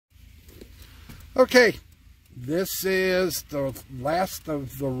Okay, this is the last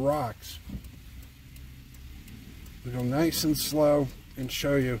of the rocks. We go nice and slow and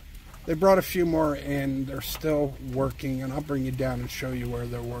show you. They brought a few more in. They're still working, and I'll bring you down and show you where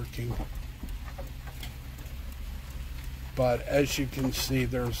they're working. But as you can see,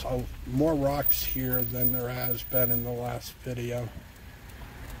 there's more rocks here than there has been in the last video.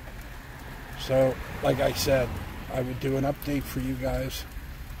 So, like I said, I would do an update for you guys.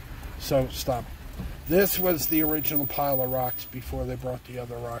 So, stop. This was the original pile of rocks before they brought the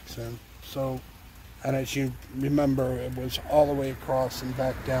other rocks in. So, and as you remember, it was all the way across and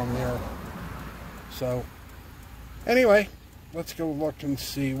back down there. So, anyway, let's go look and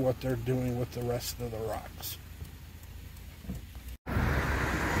see what they're doing with the rest of the rocks.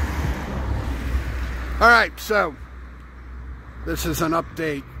 Alright, so this is an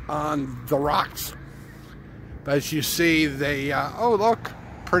update on the rocks. As you see, they, oh look,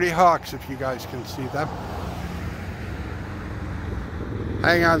 pretty hawks if you guys can see them.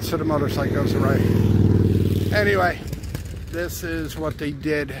 Hang on so the motorcycle goes right. Anyway, this is what they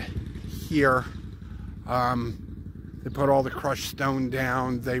did here. They put all the crushed stone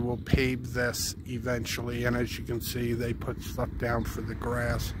down. They will pave this eventually, and as you can see, they put stuff down for the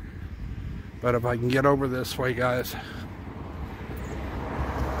grass. But if I can get over this way, guys.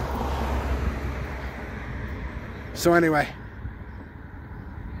 So anyway,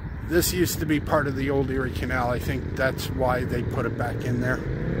 this used to be part of the old Erie Canal. I think that's why they put it back in there.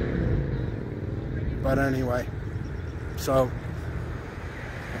 But anyway, so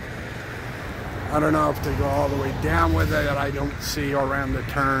I don't know if they go all the way down with it. I don't see around the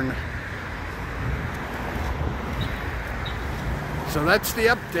turn. So that's the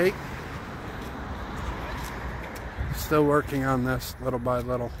update. Still working on this little by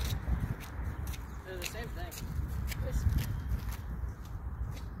little. They're the same thing.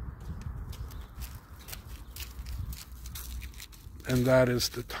 And that is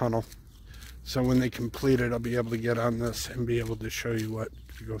the tunnel. So when they complete it, I'll be able to get on this and be able to show you what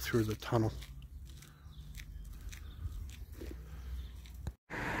to go through the tunnel.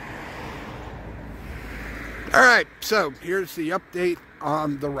 Alright, so here's the update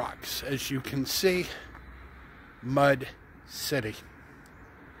on the rocks. As you can see, Mud City.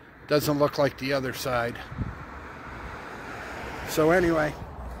 Doesn't look like the other side. So anyway,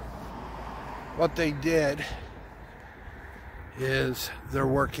 what they did is they're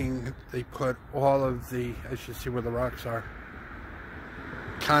working, they put all of the, as you see where the rocks are,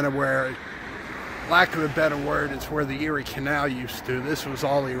 kind of where, lack of a better word, is where the Erie Canal used to. This was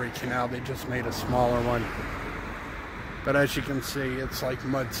all Erie Canal, they just made a smaller one. But as you can see, it's like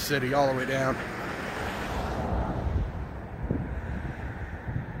Mud City all the way down.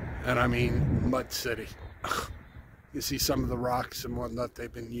 And I mean Mud City. You see some of the rocks and whatnot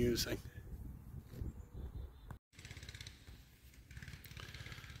they've been using.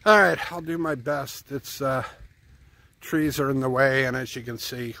 Alright, I'll do my best. It's trees are in the way, and as you can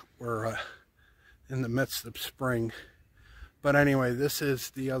see, we're in the midst of spring. But anyway, this is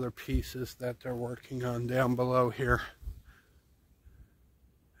the other pieces that they're working on down below here.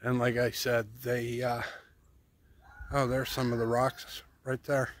 And like I said, they oh, there's some of the rocks right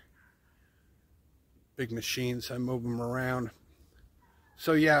there. Big machines, I move them around.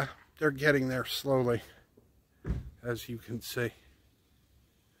 So yeah, they're getting there slowly, as you can see.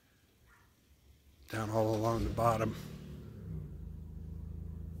 Down all along the bottom.